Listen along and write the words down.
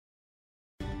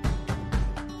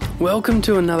Welcome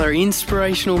to another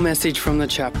inspirational message from the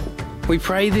chapel. We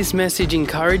pray this message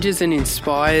encourages and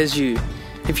inspires you.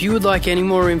 If you would like any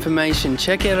more information,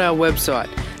 check out our website,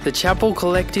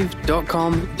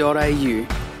 thechapelcollective.com.au.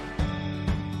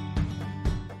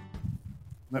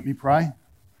 Let me pray,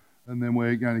 and then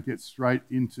we're going to get straight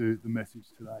into the message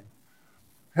today.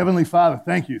 Heavenly Father,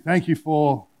 thank you. Thank you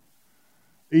for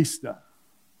Easter.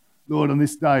 Lord, on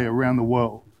this day around the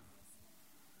world,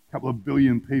 a couple of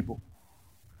billion people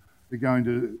are going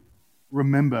to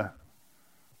remember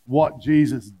what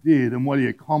Jesus did and what he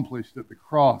accomplished at the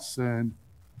cross, and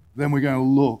then we're going to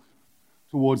look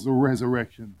towards the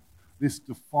resurrection, this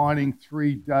defining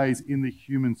 3 days in the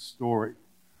human story.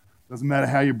 Doesn't matter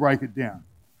how you break it down.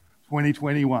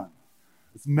 2021,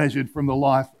 it's measured from the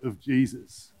life of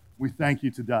Jesus. We thank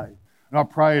you today. And I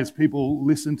pray as people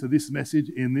listen to this message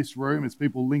in this room, as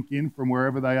people link in from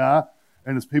wherever they are,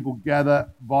 and as people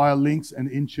gather via links and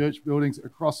in church buildings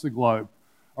across the globe,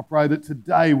 I pray that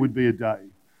today would be a day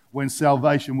when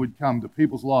salvation would come to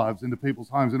people's lives and to people's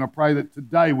homes. And I pray that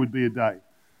today would be a day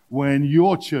when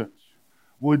your church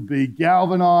would be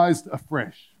galvanized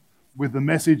afresh with the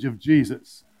message of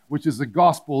Jesus, which is the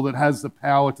gospel that has the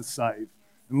power to save.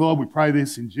 And Lord, we pray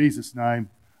this in Jesus' name.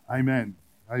 Amen.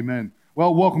 Amen.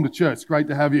 Well, welcome to church. It's great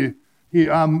to have you here.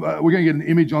 We're going to get an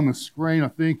image on the screen, I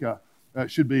think. It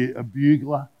should be a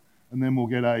bugler, and then we'll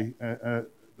get the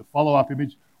follow-up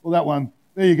image. Well, that one,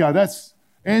 there you go. That's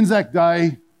Anzac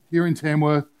Day here in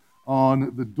Tamworth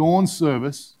on the dawn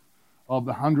service of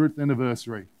the 100th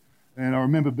anniversary. And I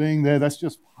remember being there. That's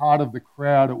just part of the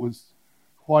crowd. It was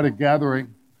quite a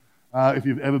gathering. If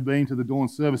you've ever been to the dawn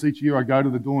service, each year I go to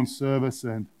the dawn service,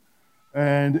 and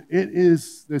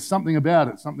there's something about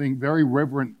it, something very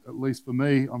reverent, at least for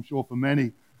me, I'm sure for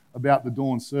many, about the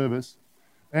dawn service.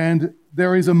 And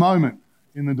there is a moment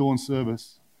in the dawn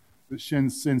service that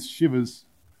sends shivers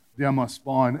down my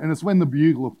spine, and it's when the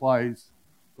bugler plays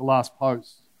the last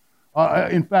post.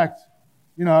 In fact,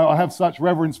 you know, I have such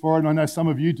reverence for it, and I know some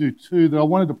of you do too, that I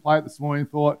wanted to play it this morning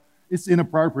and thought it's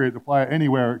inappropriate to play it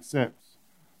anywhere except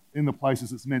in the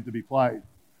places it's meant to be played.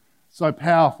 So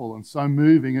powerful and so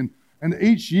moving. And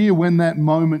each year when that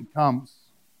moment comes,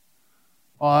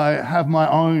 I have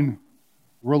my own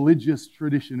religious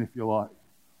tradition, if you like.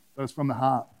 But it's from the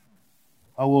heart.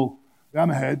 I will bow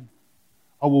my head.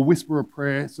 I will whisper a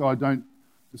prayer so I don't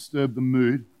disturb the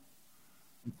mood.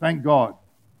 And thank God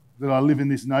that I live in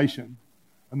this nation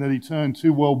and that he turned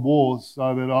 2 world wars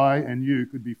so that I and you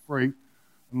could be free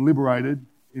and liberated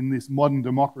in this modern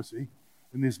democracy,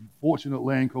 in this fortunate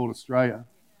land called Australia.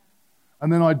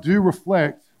 And then I do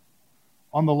reflect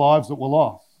on the lives that were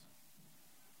lost,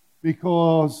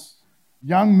 because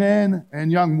young men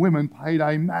and young women paid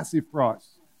a massive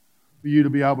price for you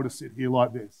to be able to sit here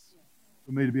like this,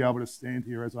 for me to be able to stand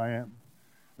here as I am.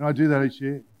 And I do that each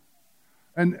year.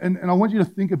 And I want you to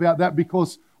think about that,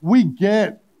 because we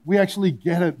actually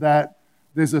get it, that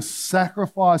there's a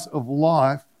sacrifice of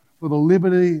life for the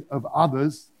liberty of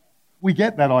others. We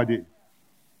get that idea.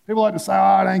 People like to say,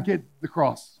 I don't get the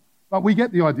cross. But we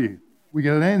get the idea. We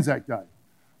get it Anzac Day.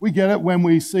 We get it when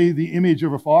we see the image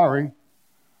of a fiery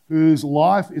whose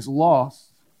life is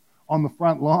lost on the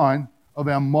front line of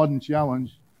our modern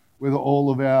challenge with all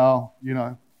of our,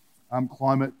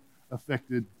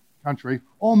 climate-affected country,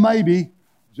 or maybe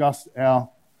just our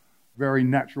very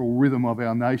natural rhythm of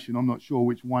our nation. I'm not sure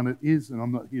which one it is, and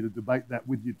I'm not here to debate that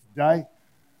with you today.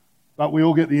 But we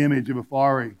all get the image of a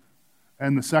fiery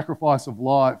and the sacrifice of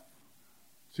life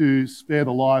to spare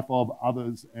the life of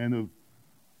others and of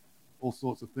all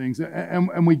sorts of things.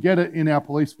 And we get it in our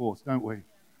police force, don't we?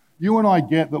 You and I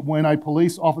get that when a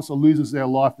police officer loses their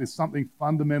life, there's something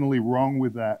fundamentally wrong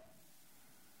with that.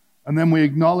 And then we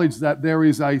acknowledge that there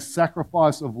is a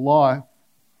sacrifice of life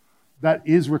that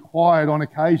is required on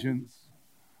occasions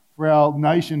for our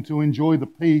nation to enjoy the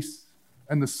peace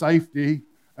and the safety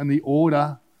and the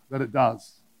order that it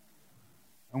does.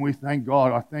 And we thank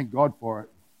God. I thank God for it.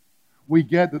 We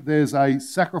get that there's a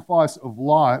sacrifice of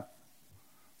life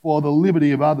for the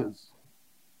liberty of others.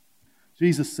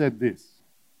 Jesus said this: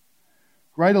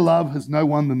 greater love has no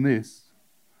one than this,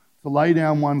 to lay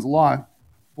down one's life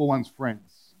for one's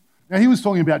friends. Now, he was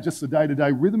talking about just the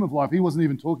day-to-day rhythm of life. He wasn't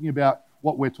even talking about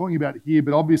what we're talking about here,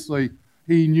 but obviously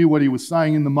he knew what he was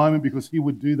saying in the moment, because he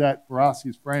would do that for us,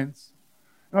 his friends.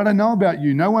 And I don't know about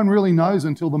you. No one really knows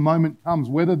until the moment comes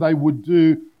whether they would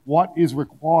do what is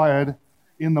required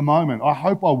in the moment. I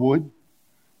hope I would,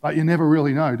 but you never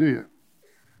really know, do you?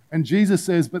 And Jesus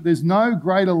says, but there's no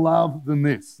greater love than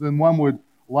this, than one would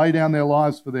lay down their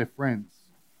lives for their friends.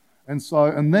 And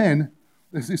then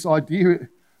there's this idea,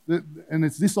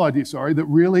 that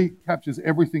really captures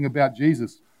everything about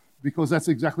Jesus. because that's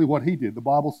exactly what he did. The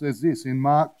Bible says this in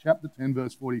Mark chapter 10,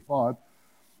 verse 45.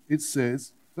 It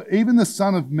says, "For even the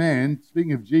Son of Man,"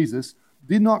 speaking of Jesus,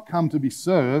 "did not come to be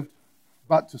served,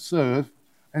 but to serve,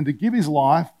 and to give his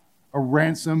life a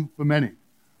ransom for many."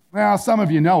 Now, some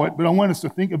of you know it, but I want us to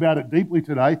think about it deeply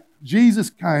today. Jesus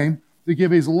came to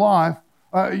give his life.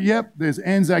 There's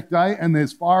Anzac Day, and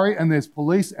there's fiery, and there's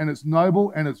police, and it's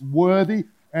noble, and it's worthy,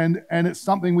 and it's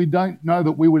something we don't know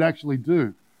that we would actually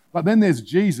do. But then there's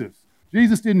Jesus.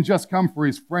 Jesus didn't just come for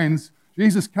his friends.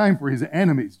 Jesus came for his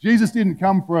enemies. Jesus didn't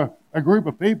come for a group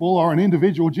of people or an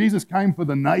individual. Jesus came for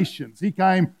the nations. He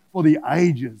came for the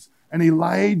ages, and he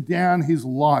laid down his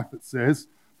life, it says,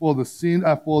 for the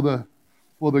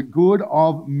good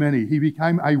of many. He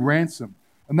became a ransom.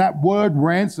 And that word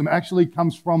ransom actually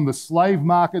comes from the slave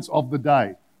markets of the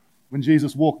day when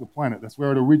Jesus walked the planet. That's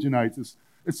where it originates.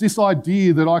 It's this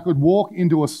idea that I could walk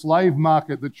into a slave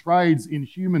market that trades in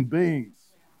human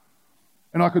beings,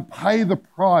 and I could pay the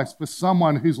price for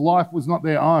someone whose life was not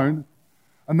their own,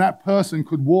 and that person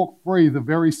could walk free the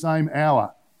very same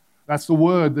hour. That's the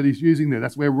word that he's using there.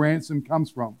 That's where ransom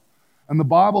comes from. And the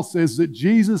Bible says that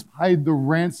Jesus paid the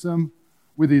ransom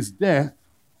with his death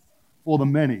for the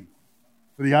many,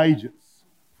 for the ages,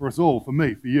 for us all, for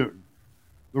me, for you.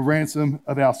 The ransom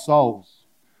of our souls.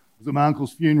 I was at my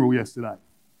uncle's funeral yesterday.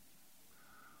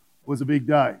 It was a big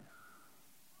day.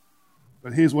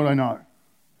 But here's what I know.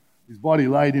 His body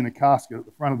laid in a casket at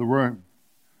the front of the room,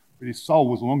 but his soul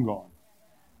was long gone.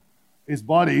 His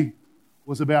body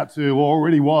was about to, or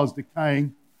already was,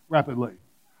 decaying rapidly,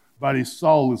 but his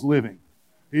soul is living.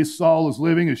 His soul is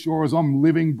living as sure as I'm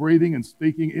living, breathing, and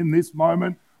speaking in this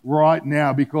moment right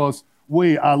now, because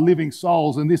we are living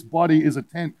souls, and this body is a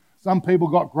tent. Some people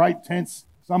got great tents.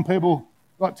 Some people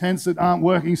got tents that aren't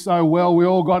working so well. We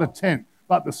all got a tent.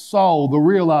 But the soul, the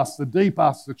real us, the deep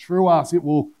us, the true us, it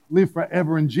will live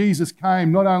forever. And Jesus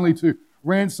came not only to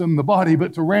ransom the body,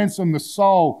 but to ransom the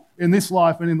soul in this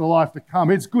life and in the life to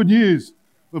come. It's good news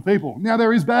for people. Now,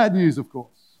 there is bad news, of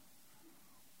course.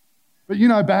 But you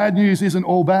know, bad news isn't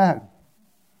all bad.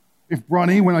 If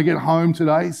Bronnie, when I get home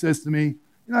today, says to me,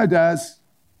 "You know, Daz,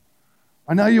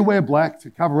 I know you wear black to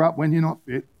cover up when you're not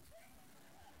fit."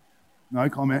 No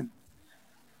comment.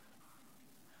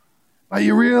 But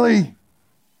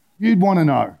you'd want to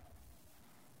know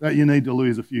that you need to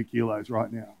lose a few kilos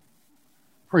right now,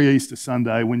 pre-Easter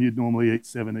Sunday, when you'd normally eat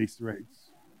 7 Easter eggs.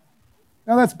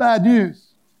 Now, that's bad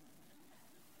news.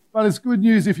 But it's good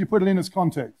news if you put it in its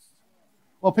context.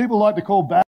 Well, people like to call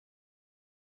bad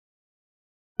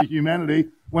humanity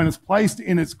when it's placed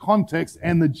in its context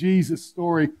and the Jesus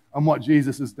story and what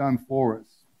Jesus has done for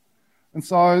us. And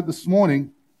so this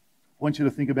morning, I want you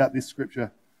to think about this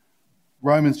scripture,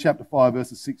 Romans chapter 5,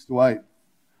 verses 6 to 8.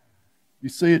 You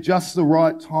see, at just the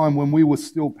right time when we were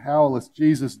still powerless,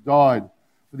 Jesus died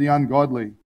for the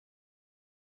ungodly.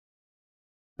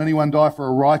 Anyone die for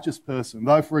a righteous person,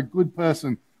 though for a good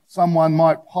person, someone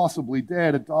might possibly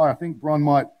dare to die. I think Bron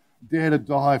might dare to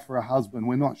die for a husband.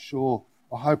 We're not sure.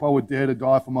 I hope I would dare to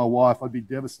die for my wife. I'd be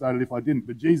devastated if I didn't.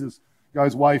 But Jesus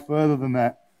goes way further than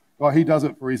that. God, he does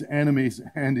it for his enemies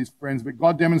and his friends. But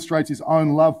God demonstrates his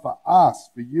own love for us,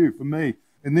 for you, for me,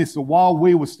 in this. So while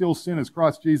we were still sinners,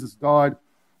 Christ Jesus died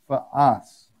for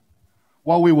us.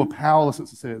 While we were powerless, it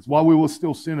says. While we were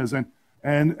still sinners.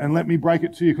 And let me break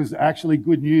it to you, because it's actually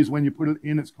good news when you put it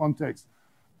in its context.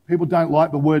 People don't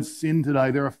like the word sin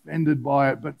today. They're offended by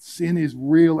it. But sin is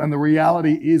real, and the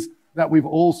reality is that we've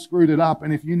all screwed it up.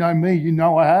 And if you know me, you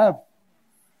know I have.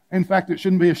 In fact, it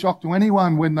shouldn't be a shock to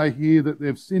anyone when they hear that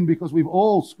they've sinned, because we've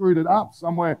all screwed it up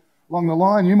somewhere along the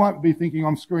line. You might be thinking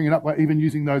I'm screwing it up by even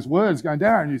using those words, going,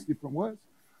 "Darren, use different words."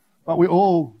 But we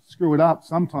all screw it up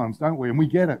sometimes, don't we? And we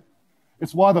get it.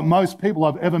 It's why that most people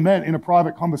I've ever met in a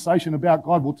private conversation about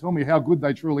God will tell me how good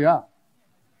they truly are.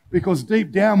 Because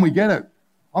deep down we get it.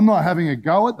 I'm not having a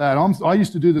go at that. I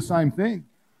used to do the same thing.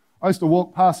 I used to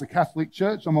walk past a Catholic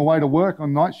church on my way to work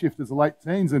on night shift as a late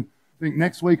teens and think,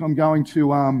 next week I'm going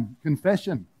to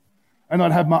confession. And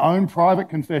I'd have my own private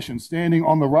confession standing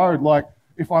on the road, like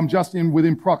if I'm just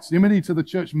within proximity to the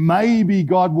church, maybe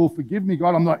God will forgive me.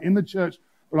 God, I'm not in the church,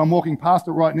 but I'm walking past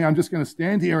it right now. I'm just going to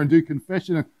stand here and do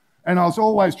confession. And I was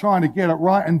always trying to get it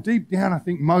right. And deep down, I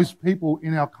think most people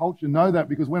in our culture know that,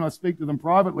 because when I speak to them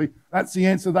privately, that's the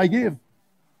answer they give.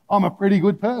 I'm a pretty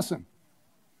good person.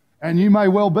 And you may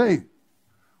well be.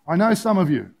 I know some of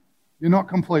you. You're not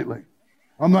completely.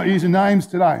 I'm not using names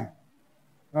today.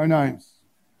 No names.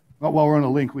 Not while we're on a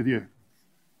link with you.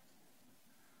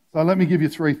 So let me give you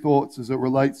 3 thoughts as it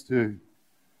relates to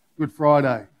Good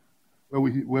Friday,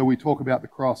 where we talk about the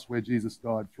cross, where Jesus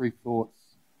died. 3 thoughts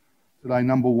today.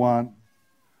 Number 1,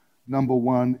 number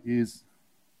one is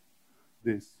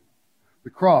this. The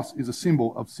cross is a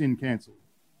symbol of sin cancelled.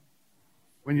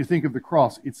 When you think of the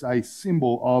cross, it's a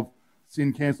symbol of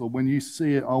sin cancelled. When you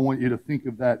see it, I want you to think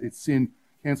of that. It's sin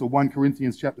cancelled. 1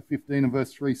 Corinthians chapter 15 and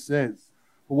verse 3 says,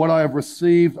 "For what I have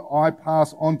received, I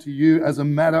pass on to you as a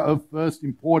matter of first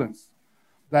importance,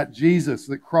 that Jesus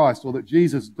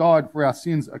died for our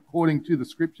sins according to the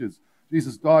Scriptures."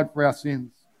 Jesus died for our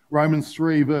sins. Romans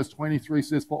 3 verse 23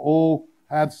 says, "For all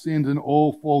have sinned and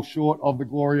all fall short of the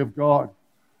glory of God."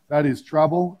 That is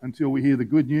trouble until we hear the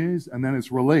good news, and then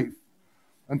it's relief.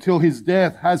 Until his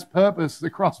death has purpose, the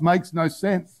cross makes no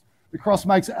sense. The cross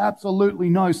makes absolutely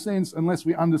no sense unless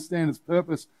we understand its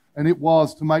purpose, and it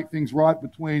was to make things right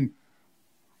between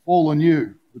fallen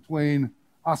you, between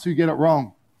us who get it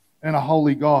wrong, and a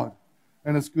holy God.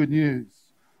 And it's good news.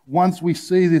 Once we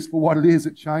see this for what it is,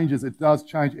 it changes. It does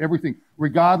change everything,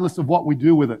 regardless of what we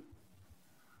do with it.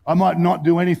 I might not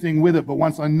do anything with it, but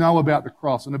once I know about the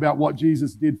cross and about what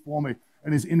Jesus did for me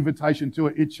and his invitation to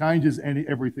it, it changes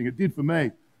everything. It did for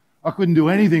me. I couldn't do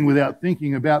anything without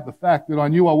thinking about the fact that I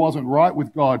knew I wasn't right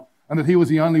with God and that he was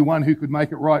the only one who could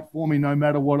make it right for me no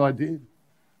matter what I did.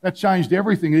 That changed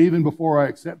everything even before I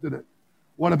accepted it.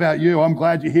 What about you? I'm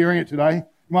glad you're hearing it today.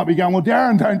 You might be going, "Well,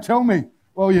 Darren, don't tell me."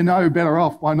 Well, you know better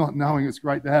off by not knowing. It's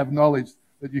great to have knowledge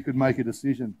that you could make a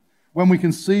decision. When we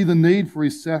can see the need for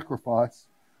his sacrifice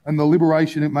and the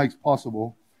liberation it makes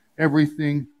possible,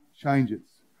 everything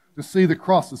changes. To see the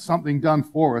cross as something done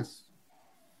for us,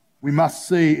 we must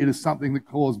see it as something that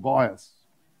caused by us.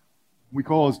 We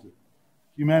caused it.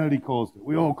 Humanity caused it.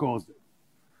 We all caused it.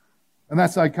 And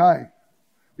that's okay.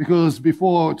 Because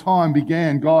before time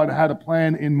began, God had a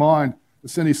plan in mind to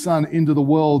send his son into the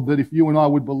world, that if you and I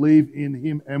would believe in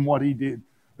him and what he did,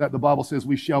 that the Bible says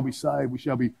we shall be saved, we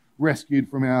shall be rescued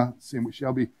from our sin, we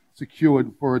shall be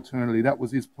secured for eternity. That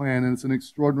was his plan, and it's an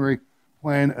extraordinary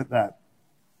plan at that.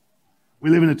 We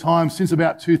live in a time, since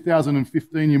about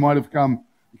 2015, you might have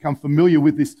become familiar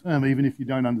with this term, even if you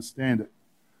don't understand it.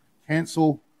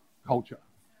 Cancel culture.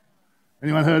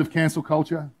 Anyone heard of cancel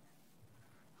culture?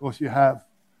 Of course you have.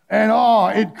 And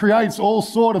it creates all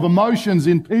sort of emotions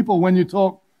in people when you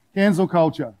talk cancel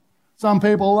culture. Some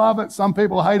people love it, some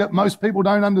people hate it, most people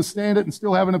don't understand it and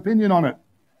still have an opinion on it.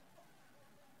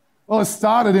 Well, it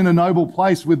started in a noble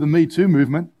place with the Me Too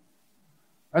movement.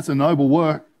 That's a noble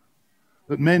work.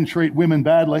 That men treat women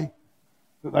badly,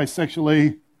 that they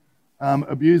sexually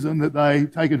abuse them, that they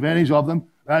take advantage of them.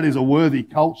 That is a worthy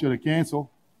culture to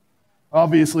cancel.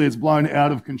 Obviously, it's blown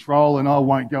out of control, and I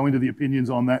won't go into the opinions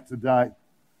on that today.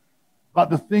 But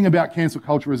the thing about cancel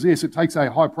culture is this: it takes a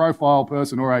high-profile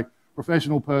person or a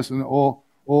professional person or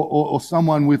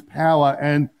someone with power,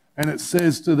 and it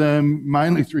says to them,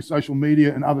 mainly through social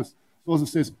media and other sources,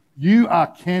 it says, "You are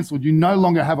cancelled. You no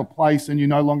longer have a place and you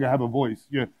no longer have a voice.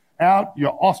 You're out,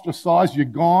 you're ostracized, you're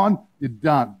gone, you're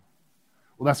done."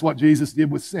 Well, that's what Jesus did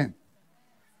with sin.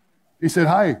 He said,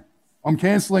 "Hey, I'm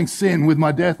cancelling sin with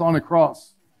my death on a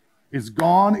cross. It's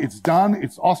gone, it's done,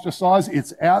 it's ostracized,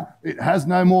 it's out. It has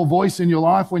no more voice in your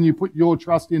life when you put your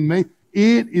trust in me.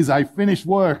 It is a finished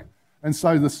work." And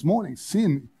so this morning,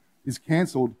 sin is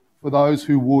cancelled for those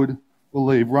who would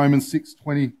believe. Romans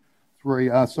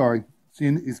 6:23,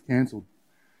 sin is cancelled.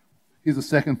 Here's a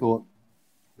second thought.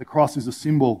 The cross is a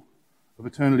symbol of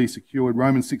eternity secured.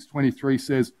 Romans 6:23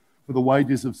 says, "For the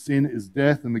wages of sin is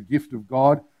death, and the gift of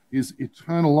God is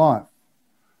eternal life."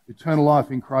 Eternal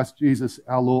life in Christ Jesus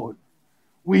our Lord.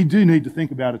 We do need to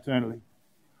think about eternity.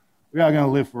 We are going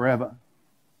to live forever.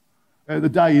 The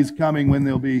day is coming when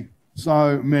there'll be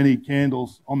so many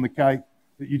candles on the cake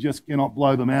that you just cannot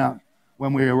blow them out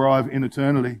when we arrive in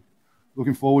eternity.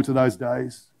 Looking forward to those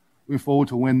days. Looking forward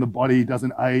to when the body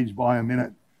doesn't age by a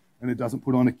minute and it doesn't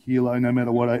put on a kilo no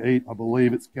matter what I eat. I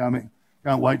believe it's coming.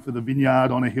 Can't wait for the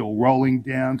vineyard on a hill rolling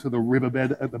down to the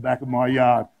riverbed at the back of my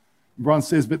yard. Brian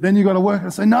says, "But then you've got to work it." I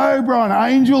say, "No, Brian,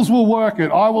 angels will work it.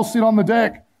 I will sit on the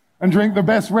deck and drink the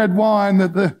best red wine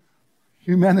that the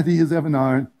humanity has ever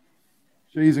known.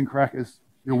 Cheese and crackers.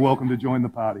 You're welcome to join the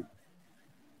party."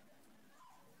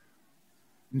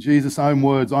 In Jesus' own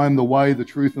words, "I am the way, the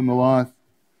truth, and the life.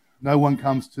 No one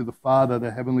comes to the Father,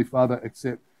 the Heavenly Father,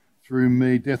 except through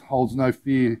me." Death holds no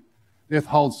fear. Death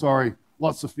holds,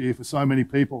 lots of fear for so many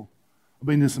people. I've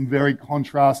been to some very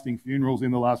contrasting funerals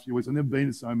in the last few weeks. I've never been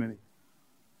to so many.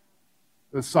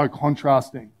 They're so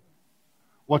contrasting,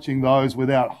 watching those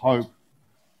without hope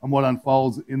and what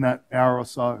unfolds in that hour or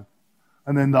so,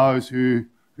 and then those who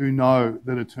know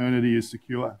that eternity is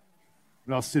secure.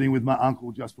 When I was sitting with my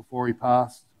uncle just before he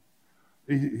passed,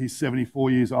 he's 74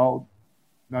 years old,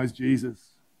 knows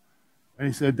Jesus, and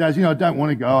he said, "Dad, I don't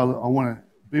want to go. I want to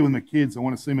be with my kids. I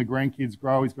want to see my grandkids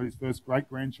grow. He's got his first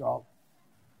great-grandchild.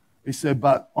 He said,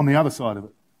 but on the other side of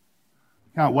it,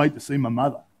 I can't wait to see my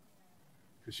mother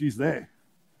because she's there.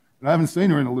 And I haven't seen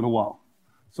her in a little while.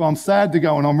 So I'm sad to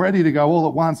go and I'm ready to go all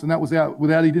at once. And that was out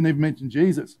without, he didn't even mention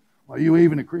Jesus. Are you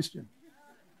even a Christian?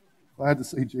 Glad to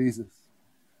see Jesus.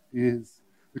 He is.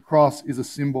 The cross is a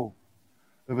symbol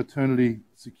of eternity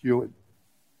secured.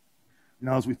 You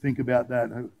know, as we think about that,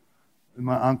 and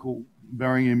my uncle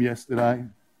burying him yesterday,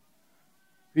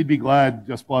 he'd be glad,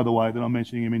 just by the way, that I'm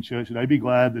mentioning him in church today. He'd be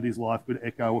glad that his life could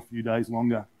echo a few days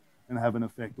longer and have an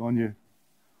effect on you.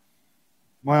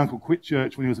 My uncle quit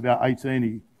church when he was about 18.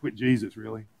 He quit Jesus,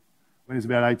 really. When he was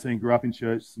about 18, grew up in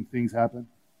church, some things happened.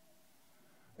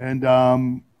 And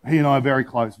he and I are very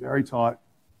close, very tight.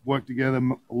 Worked together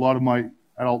a lot of my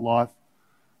adult life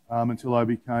until I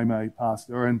became a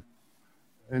pastor. And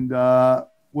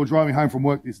we're driving home from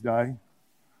work this day.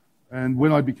 And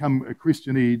when I'd become a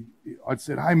Christian, I'd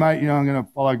said, hey, mate, you know, I'm going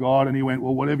to follow God. And he went,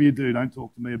 well, whatever you do, don't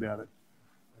talk to me about it.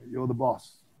 You're the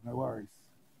boss. No worries.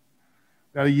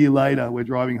 About a year later, we're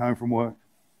driving home from work.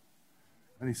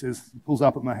 And he pulls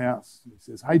up at my house. And he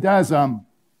says, hey, Daz,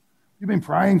 you've been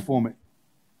praying for me.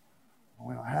 I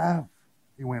went, I have.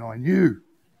 He went, I knew.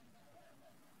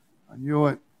 I knew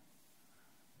it.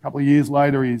 A couple of years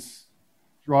later, he's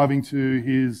driving to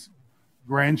his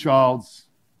grandchild's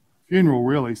funeral,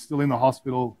 really, still in the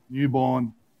hospital,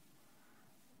 newborn,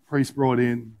 priest brought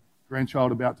in,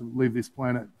 grandchild about to leave this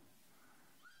planet.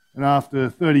 And after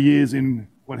 30 years in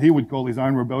what he would call his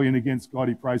own rebellion against God,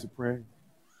 he prays a prayer.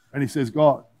 And he says,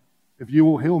 God, if you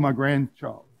will heal my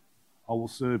grandchild, I will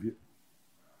serve you.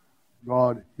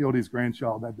 God healed his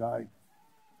grandchild that day,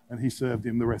 and he served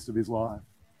him the rest of his life.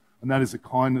 And that is the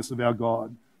kindness of our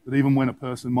God, that even when a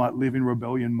person might live in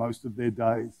rebellion most of their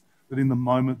days, that in the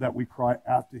moment that we cry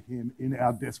out to him in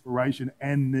our desperation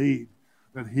and need,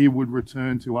 that he would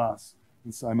return to us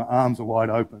and say, my arms are wide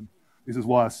open. This is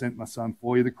why I sent my son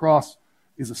for you. The cross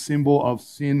is a symbol of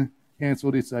sin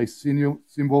cancelled. It's a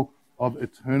symbol of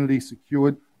eternity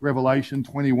secured. Revelation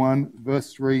 21,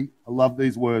 verse 3. I love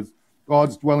these words.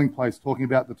 God's dwelling place, talking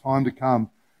about the time to come,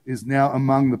 is now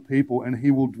among the people, and he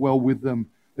will dwell with them.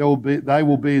 They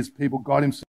will be his people. God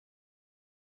himself.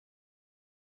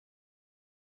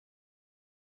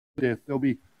 Death. There'll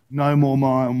be no more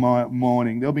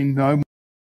mourning. There'll be no more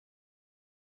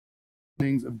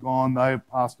things have gone. They have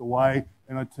passed away.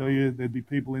 And I tell you, there'd be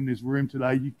people in this room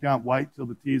today. You can't wait till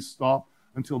the tears stop,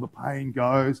 until the pain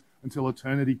goes, until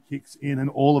eternity kicks in, and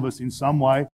all of us in some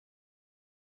way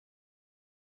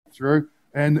through,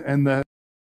 and the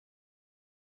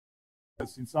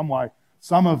in some way,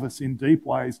 some of us in deep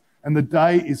ways. And the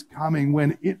day is coming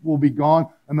when it will be gone.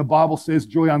 And the Bible says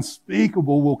joy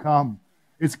unspeakable will come.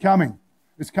 It's coming.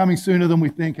 It's coming sooner than we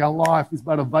think. Our life is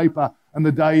but a vapor, and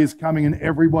the day is coming, and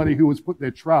everybody who has put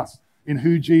their trust in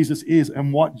who Jesus is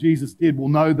and what Jesus did will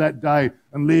know that day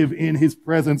and live in his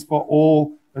presence for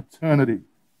all eternity.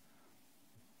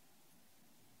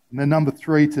 And then number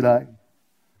 3 today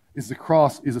is the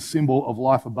cross is a symbol of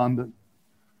life abundant.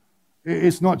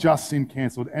 It's not just sin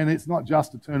cancelled, and it's not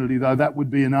just eternity, though that would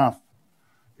be enough.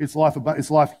 It's life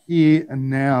here and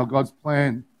now. God's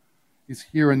plan is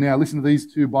here and now. Listen to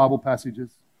these 2 Bible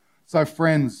passages. So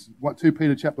friends, 2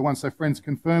 Peter chapter 1, so friends,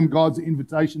 confirm God's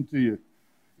invitation to you,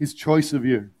 his choice of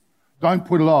you. Don't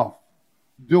put it off.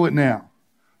 Do it now.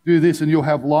 Do this and you'll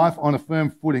have life on a firm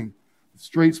footing. The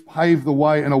streets pave the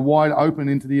way and are wide open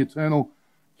into the eternal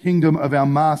kingdom of our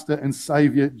Master and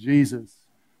Saviour, Jesus.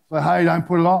 So hey, don't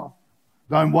put it off.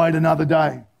 Don't wait another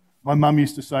day. My mum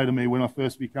used to say to me when I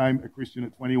first became a Christian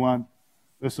at 21,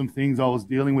 there's some things I was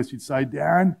dealing with. She'd say,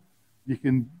 Darren,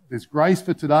 there's grace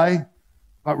for today,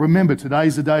 but remember,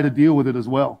 today's the day to deal with it as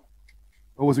well.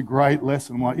 It was a great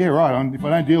lesson. I'm like, yeah, right. If I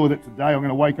don't deal with it today, I'm going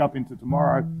to wake up into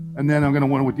tomorrow, and then I'm going to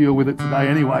want to deal with it today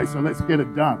anyway, so let's get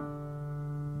it done.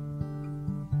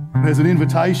 There's an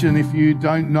invitation if you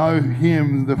don't know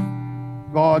him,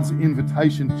 God's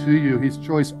invitation to you, his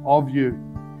choice of you.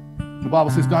 The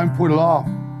Bible says, don't put it off.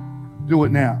 Do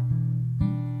it now.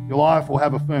 Your life will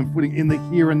have a firm footing. In the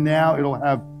here and now, it'll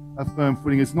have a firm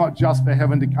footing. It's not just for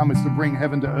heaven to come, it's to bring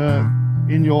heaven to earth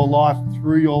in your life,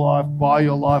 through your life, by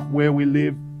your life, where we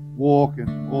live, walk,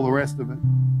 and all the rest of it.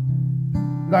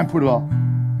 Don't put it off.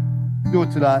 Do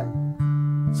it today.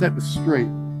 Set the street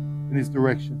in his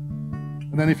direction.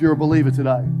 And then if you're a believer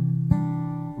today,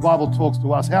 the Bible talks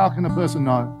to us, how can a person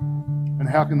know and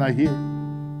how can they hear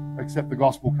except the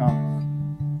gospel comes?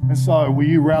 And so will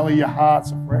you rally your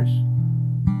hearts afresh?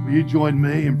 Will you join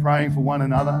me in praying for one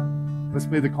another? Let's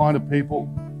be the kind of people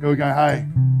who are going, hey,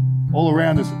 all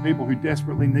around us are people who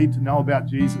desperately need to know about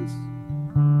Jesus.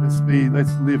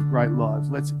 Let's live great lives.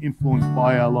 Let's influence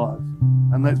by our lives.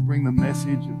 And let's bring the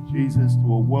message of Jesus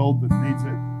to a world that needs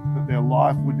it, that their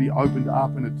life would be opened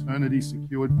up and eternity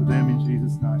secured for them in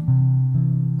Jesus' name.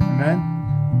 Amen.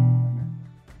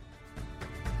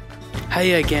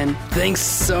 Hey again, thanks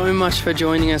so much for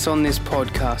joining us on this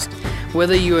podcast.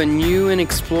 Whether you are new and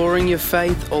exploring your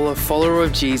faith or a follower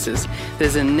of Jesus,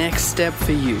 there's a next step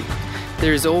for you.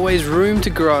 There is always room to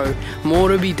grow, more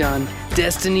to be done,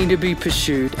 destiny to be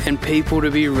pursued, and people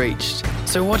to be reached.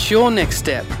 So what's your next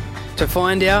step? To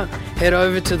find out, head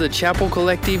over to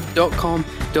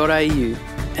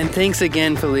thechapelcollective.com.au. And thanks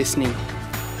again for listening.